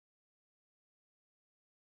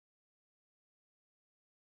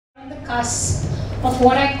On the cusp of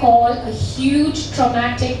what I call a huge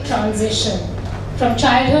traumatic transition from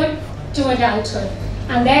childhood to adulthood.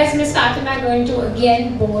 And there's Miss Fatema going to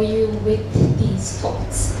again bore you with these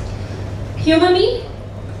thoughts. Humor me,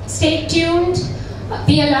 stay tuned,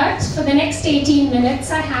 be alert. For the next 18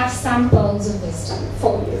 minutes, I have some pearls of wisdom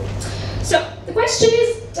for you. So the question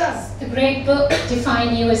is, does the grade book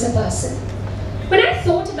define you as a person? When I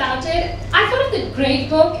thought about it, I thought of the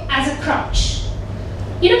grade book as a crutch.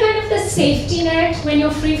 You know, kind of the safety net when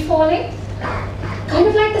you're free falling? Kind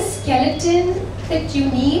of like the skeleton that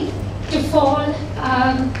you need to fall,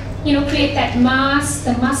 create that mass,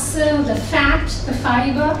 the muscle, the fat, the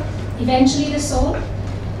fiber, eventually the soul.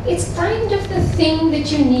 It's kind of the thing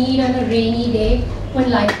that you need on a rainy day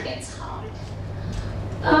when life gets hard.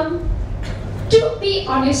 To be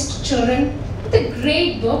honest, children, the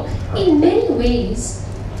grade book in many ways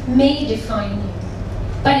may define you.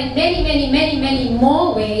 But in many, many, many, many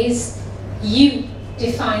more ways, you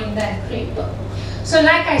define that grade book. So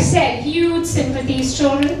like I said, huge sympathies,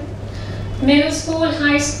 children. Middle school,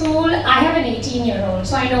 high school, I have an 18-year-old,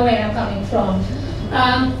 so I know where I'm coming from.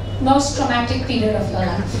 Most traumatic period of your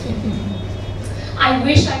life. I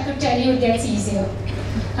wish I could tell you it gets easier.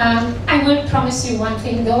 I will promise you one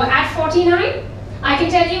thing though, at 49, I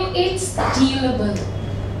can tell you it's dealable.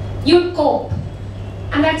 You'll cope.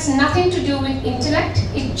 And that's nothing to do with intellect,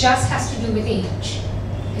 it just has to do with age.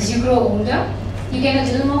 As you grow older, you get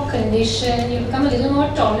a little more conditioned, you become a little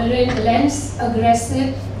more tolerant, less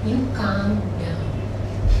aggressive, you calm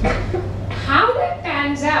down. How that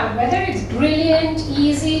pans out, whether it's brilliant,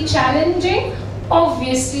 easy, challenging,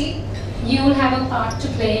 obviously you'll have a part to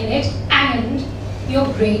play in it and your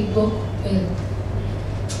grade book will.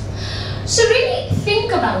 So really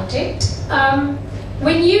think about it.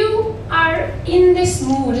 When you are in this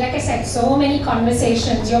mood, like I said, so many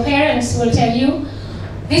conversations, your parents will tell you,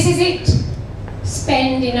 this is it,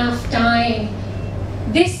 spend enough time.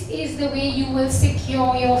 This is the way you will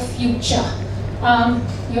secure your future.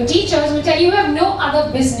 Your teachers will tell you, you have no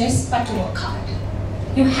other business but to work hard.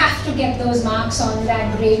 You have to get those marks on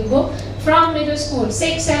that grade book from middle school,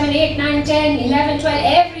 6, 7, 8, 9, 10, 11, 12,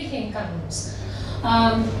 everything comes.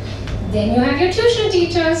 Then you have your tuition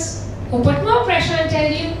teachers who put more pressure and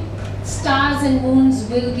tell you, stars and moons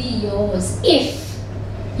will be yours if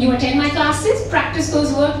you attend my classes, practice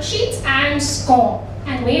those worksheets and score.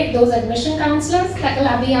 And wait, those admission counselors that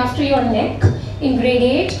will be after your neck in grade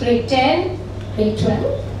 8, grade 10, grade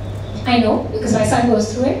 12. I know because my son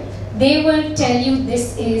goes through it. They will tell you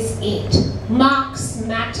this is it. Marks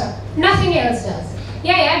matter. Nothing else does.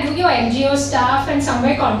 Yeah, do your NGO stuff and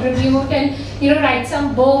somewhere contribute and write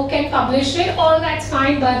some book and publish it. All that's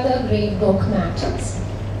fine, but the grade book matters.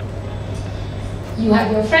 You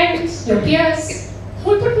have your friends, your peers,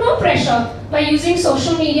 who will put more pressure by using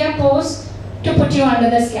social media posts to put you under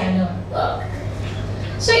the scanner.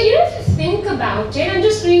 So if you think about it and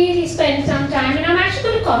just really spend some time, and I'm actually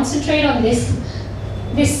going to concentrate on this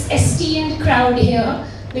esteemed crowd here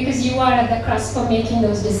because you are at the cusp of making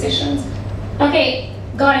those decisions. Okay,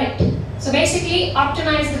 got it. So basically,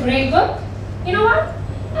 optimize the grade book. You know what?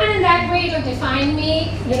 And in that way, it will define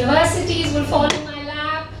me. Universities will fall in my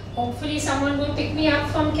lap. Hopefully, someone will pick me up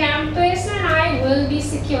from campus and I will be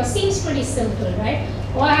secure. Seems pretty simple, right?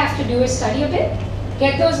 All I have to do is study a bit,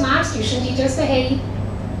 get those marks, tuition teachers for hey.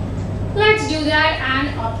 Let's do that and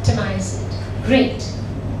optimize it. Great.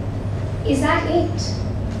 Is that it?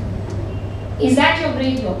 Is that your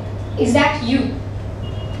grade book? Is that you?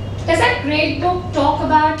 Does that grade book talk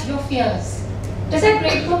about your fears? Does that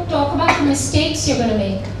grade book talk about the mistakes you're going to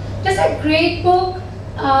make? Does that grade book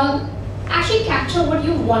actually capture what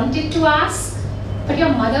you wanted to ask, but your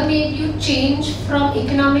mother made you change from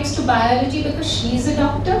economics to biology because she's a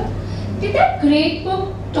doctor? Did that grade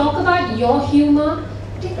book talk about your humor?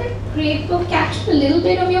 Did that grade book capture a little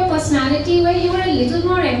bit of your personality where you were a little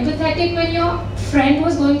more empathetic when your friend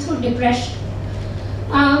was going through depression?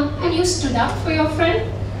 And you stood up for your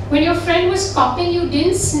friend? When your friend was copying, you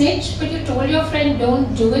didn't snitch, but you told your friend,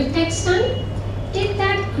 don't do it next time? Did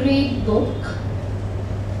that grade book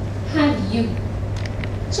have you?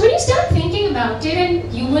 So when you start thinking about it,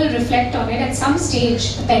 and you will reflect on it, at some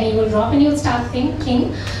stage the penny will drop and you'll start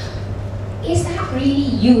thinking, is that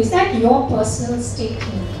really you? Is that your personal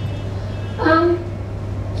statement?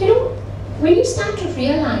 When you start to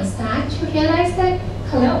realize that, you realize that,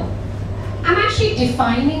 hello, I'm actually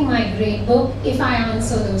defining my grade book if I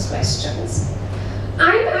answer those questions.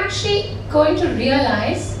 I'm actually going to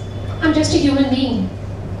realize I'm just a human being.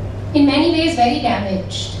 In many ways, very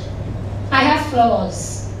damaged. I have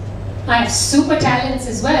flaws. I have super talents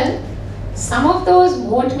as well. Some of those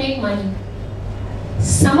won't make money.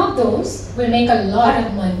 Some of those will make a lot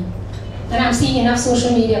of money. And I'm seeing enough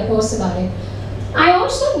social media posts about it. I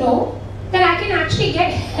also know that I can actually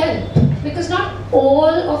get help, because not all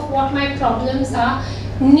of what my problems are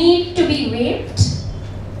need to be raped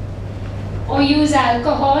or use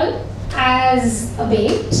alcohol as a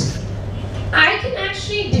bait. I can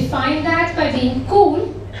actually define that by being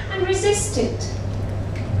cool and resist it.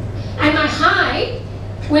 And my high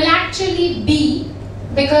will actually be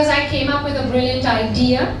because I came up with a brilliant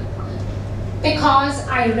idea, because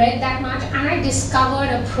I read that much and I discovered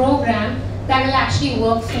a program that will actually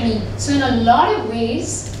work for me. So in a lot of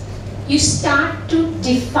ways, you start to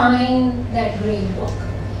define that grade book.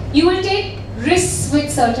 You will take risks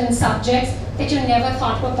with certain subjects that you never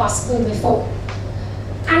thought were possible before.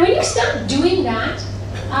 And when you start doing that,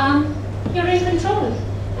 you're in control.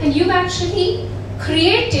 And you've actually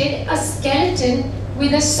created a skeleton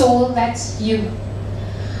with a soul that's you.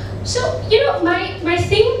 So, you know, my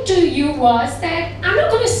thing to you was that I'm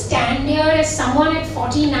not going to stand here as someone at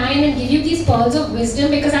 49 and give you these pearls of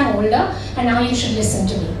wisdom because I'm older and now you should listen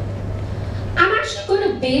to me. I'm actually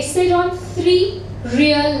going to base it on 3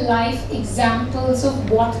 real life examples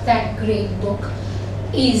of what that grade book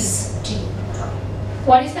is to you.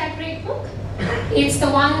 What is that grade book? It's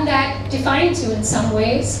the one that defines you in some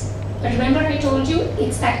ways. But remember I told you,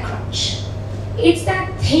 it's that crutch. It's that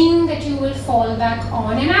thing that you will fall back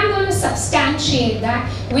on. And I'm going to substantiate that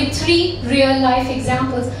with 3 real life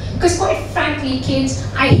examples. Because quite frankly, kids,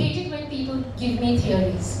 I hate it when people give me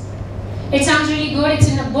theories. It sounds really good, it's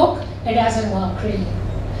in a book, it doesn't work really.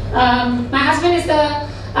 My husband is the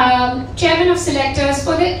chairman of selectors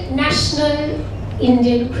for the national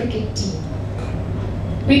Indian cricket team.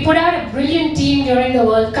 We put out a brilliant team during the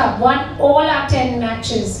World Cup, won all our 10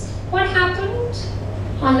 matches. What happened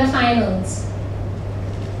on the finals?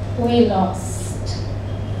 We lost.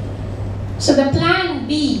 So the plan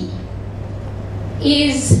B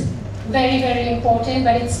is very, very important,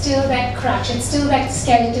 but it's still that crutch, it's still that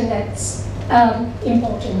skeleton that's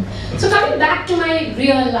important. So coming back to my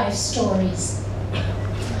real life stories.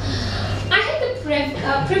 I had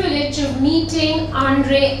the privilege of meeting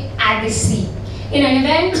Andre Agassi in an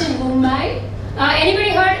event in Mumbai. Anybody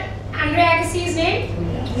heard Andre Agassi's name?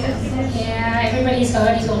 Yes. Yeah, everybody's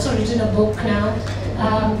heard. He's also written a book now.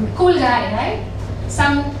 Cool guy, right?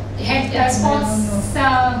 Some head sports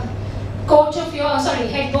coach of yours, sorry,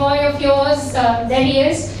 head boy of yours. There he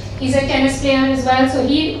is. He's a tennis player as well, so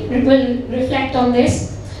he will reflect on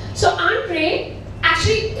this. So Andre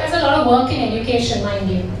actually does a lot of work in education, mind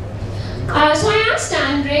you. So I asked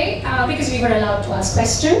Andre, because we were allowed to ask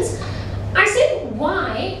questions, I said,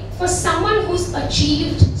 why, for someone who's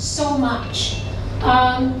achieved so much,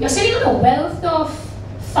 you're sitting on a wealth of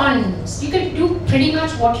funds, you can do pretty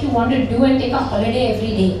much what you want to do and take a holiday every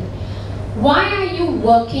day. Why are you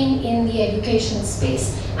working in the education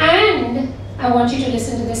space? And I want you to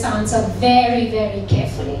listen to this answer very, very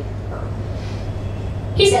carefully.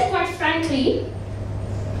 He said, quite frankly,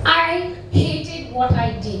 I hated what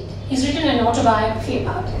I did. He's written an autobiography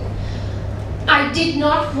about it. I did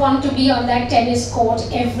not want to be on that tennis court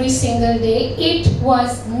every single day. It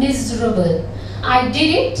was miserable. I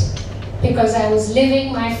did it because I was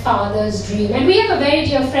living my father's dream. And we have a very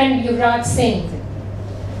dear friend, Yuvraj Singh,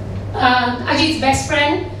 Ajit's best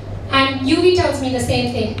friend, and Yuvi tells me the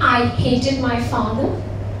same thing. I hated my father.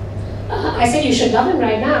 I said, you should love him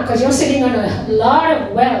right now because you're sitting on a lot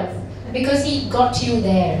of wealth because he got you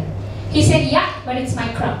there. He said, yeah, but it's my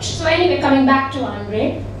crutch. So anyway, coming back to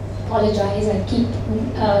Andre, apologize, I keep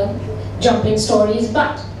jumping stories,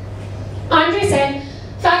 but Andre said,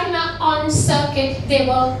 Fatema, on circuit, there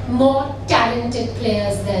were more talented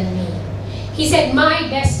players than me. He said, my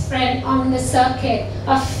best friend on the circuit,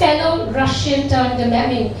 a fellow Russian turned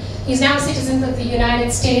American, he's now a citizen of the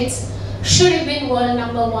United States, should have been world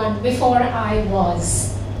 #1 before I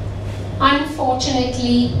was.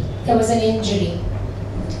 Unfortunately, there was an injury,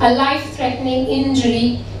 a life-threatening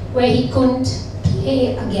injury where he couldn't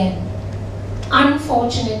play again.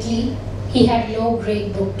 Unfortunately, he had no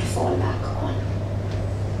grade book to fall back on.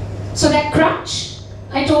 So that crutch,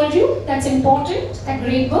 I told you, that's important, that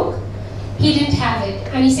grade book, he didn't have it.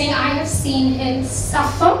 And he's saying, I have seen him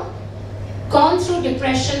suffer, gone through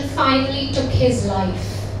depression, finally took his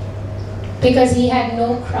life because he had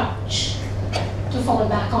no crutch to fall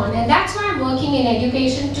back on. And that's why I'm working in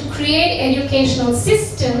education to create educational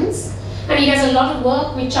systems. And he does a lot of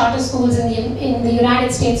work with charter schools in the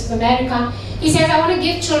United States of America. He says, I want to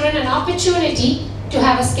give children an opportunity to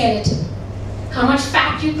have a skeleton. How much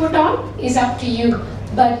fat you put on is up to you,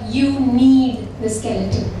 but you need the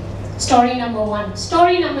skeleton. Story #1.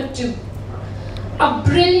 Story #2. A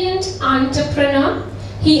brilliant entrepreneur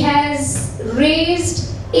He has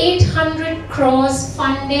raised 800 crores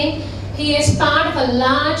funding. He is part of a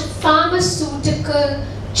large pharmaceutical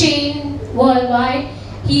chain worldwide.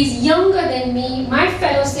 He is younger than me, my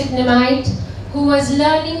fellow Sydneyite, who was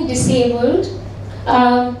learning disabled,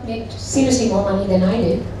 made seriously more money than I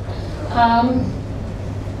did.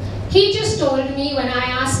 He just told me when I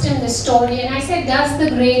asked him the story, and I said, does the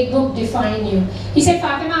grade book define you? He said,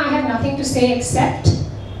 Fatima, I have nothing to say except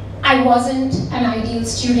I wasn't an ideal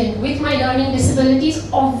student. With my learning disabilities,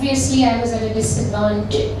 obviously I was at a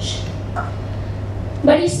disadvantage.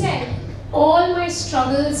 But he said, all my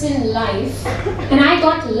struggles in life, and I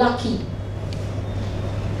got lucky,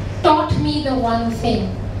 taught me the one thing.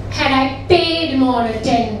 Had I paid more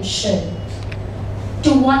attention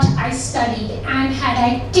to what I studied and had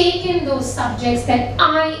I taken those subjects that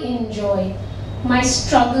I enjoy, my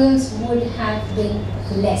struggles would have been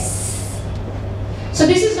less. So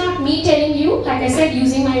this is not me telling you, like I said,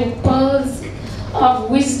 using my pearls of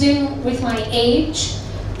wisdom with my age,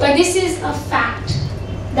 but this is a fact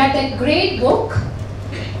that the grade book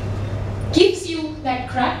gives you that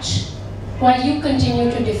crutch while you continue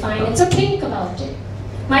to define it. So think about it.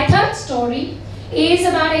 My third story is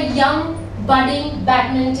about a young budding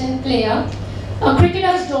badminton player. A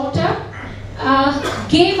cricketer's daughter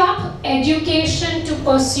gave up education to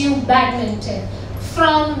pursue badminton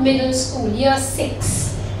from middle school, year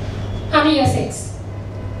 6. How many year 6?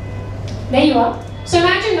 There you are. So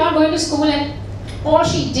imagine not going to school and all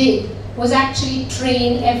she did was actually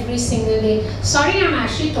train every single day. Sorry, I'm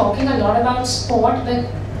actually talking a lot about sport, but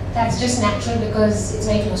that's just natural because it's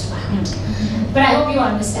very close to my heart. But I hope you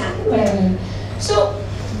understand what I mean. So,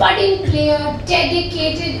 budding player,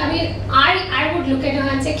 dedicated. I mean, I would look at her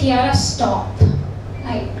and say, Kiara, stop.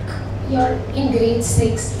 Like, you're in grade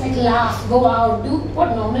 6. Like, laugh, go out, do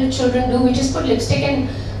what normal children do, which is put lipstick and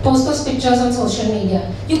post those pictures on social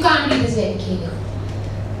media. You can't be this dedicated.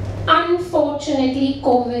 Unfortunately,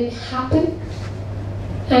 COVID happened,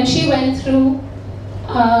 and she went through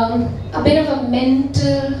a bit of a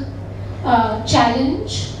mental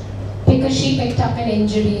challenge because she picked up an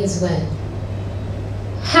injury as well.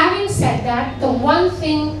 Having said that, the one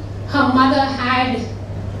thing her mother had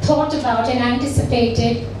thought about and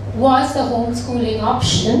anticipated was the homeschooling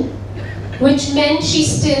option, which meant she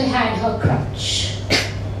still had her crutch.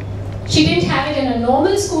 She didn't have it in a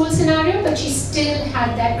normal school scenario, but she still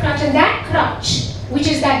had that crutch. And that crutch, which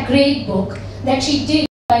is that grade book that she did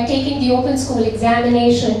by taking the open school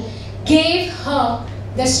examination, gave her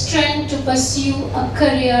the strength to pursue a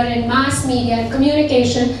career in mass media and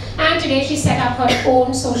communication. And today she set up her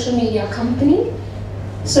own social media company.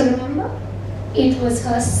 So remember, it was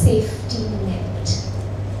her safety net.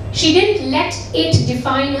 She didn't let it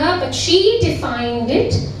define her, but she defined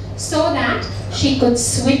it so that she could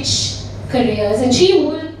switch careers, and she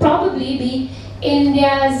will probably be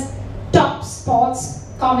India's top sports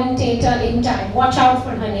commentator in time. Watch out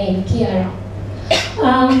for her name, Kiara.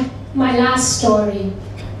 My last story,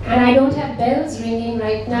 and I don't have bells ringing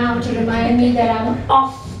right now to remind me that I'm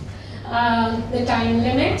off the time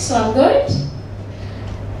limit, so I'm good.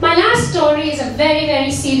 My last story is a very, very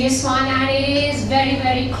serious one, and it is very,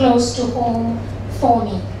 very close to home for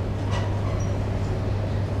me.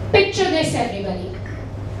 Picture this, everybody.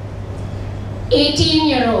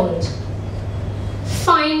 18-year-old,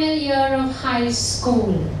 final year of high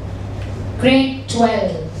school, grade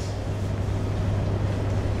 12.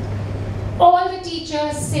 All the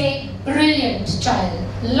teachers say, brilliant child,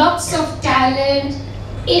 lots of talent,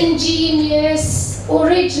 ingenious,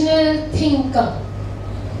 original thinker.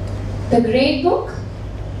 The grade book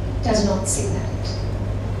does not say that.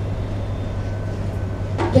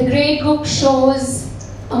 The grade book shows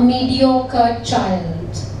a mediocre child.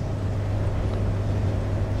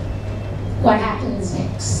 What happens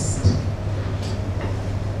next?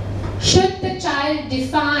 Should the child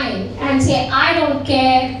define and say, I don't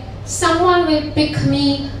care, someone will pick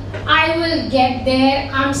me, I will get there,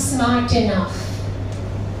 I'm smart enough?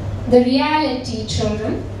 The reality,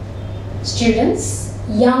 children, students,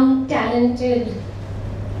 young, talented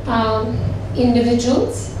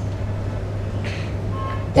individuals,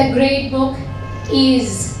 the grade book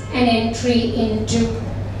is an entry into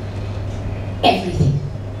everything.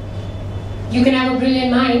 You can have a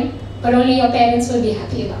brilliant mind, but only your parents will be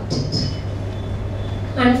happy about it.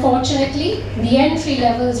 Unfortunately, the entry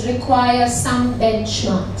levels require some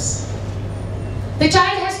benchmarks. The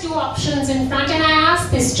child has two options in front, and I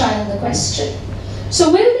asked this child the question.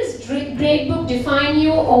 So will this grade book define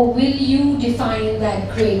you, or will you define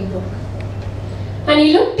that grade book? And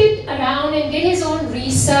he looked it around and did his own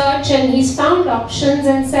research, and he's found options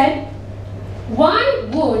and said, why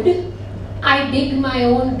would I dig my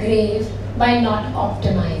own grave by not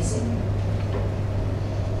optimizing.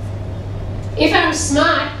 If I'm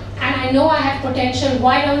smart and I know I have potential,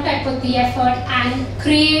 why don't I put the effort and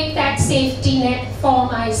create that safety net for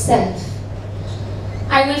myself?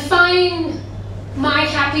 I will find my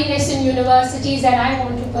happiness in universities that I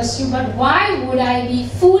want to pursue, but why would I be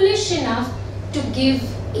foolish enough to give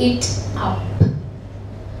it up?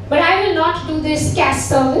 But I will not do this caste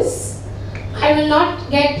service. I will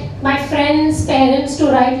not get my friends' parents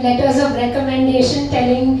to write letters of recommendation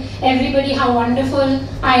telling everybody how wonderful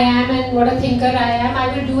I am and what a thinker I am.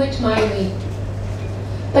 I will do it my way.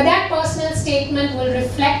 But that personal statement will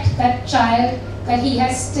reflect that child that he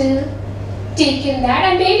has still taken that.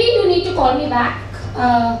 And maybe you need to call me back,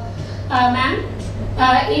 ma'am,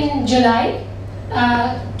 in July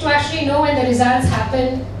to actually know when the results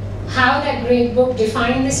happen, how that grade book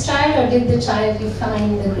defined this child, or did the child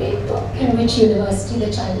define the grade book, and which university the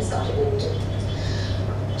child has gotten into.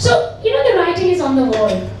 So, you know, the writing is on the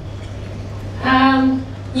wall.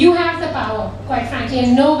 You have the power, quite frankly,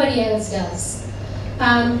 and nobody else does.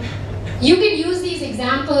 You can use these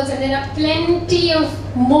examples, and there are plenty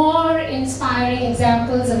of more inspiring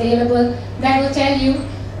examples available that will tell you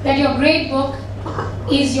that your grade book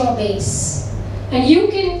is your base. And you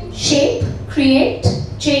can shape, create,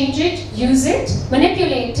 change it, use it,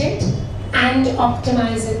 manipulate it, and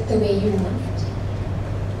optimize it the way you want it.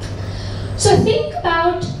 So think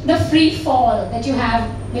about the free fall that you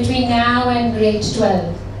have between now and grade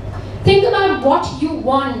 12. Think about what you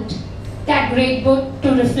want that grade book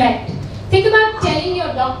to reflect. Think about telling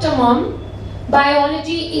your doctor mom,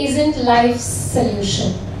 biology isn't life's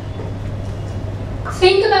solution.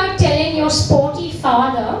 Think about telling your sporty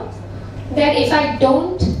father that if I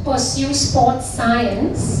don't pursue sports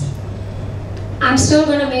science, I'm still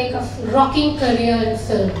going to make a rocking career in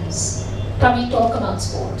films. Probably talk about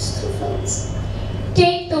sports through films.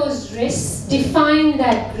 Take those risks, define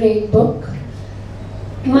that grade book.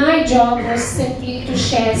 My job was simply to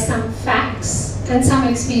share some facts and some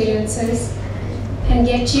experiences and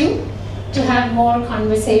get you to have more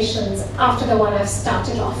conversations after the one I've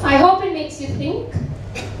started off. I hope it makes you think,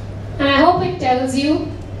 and I hope it tells you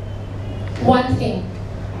one thing.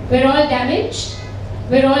 We're all damaged,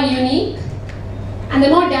 we're all unique, and the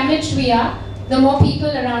more damaged we are, the more people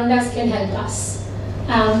around us can help us.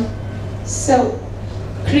 So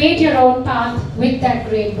create your own path with that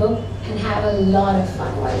grade book and have a lot of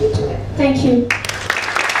fun while you do it. Thank you.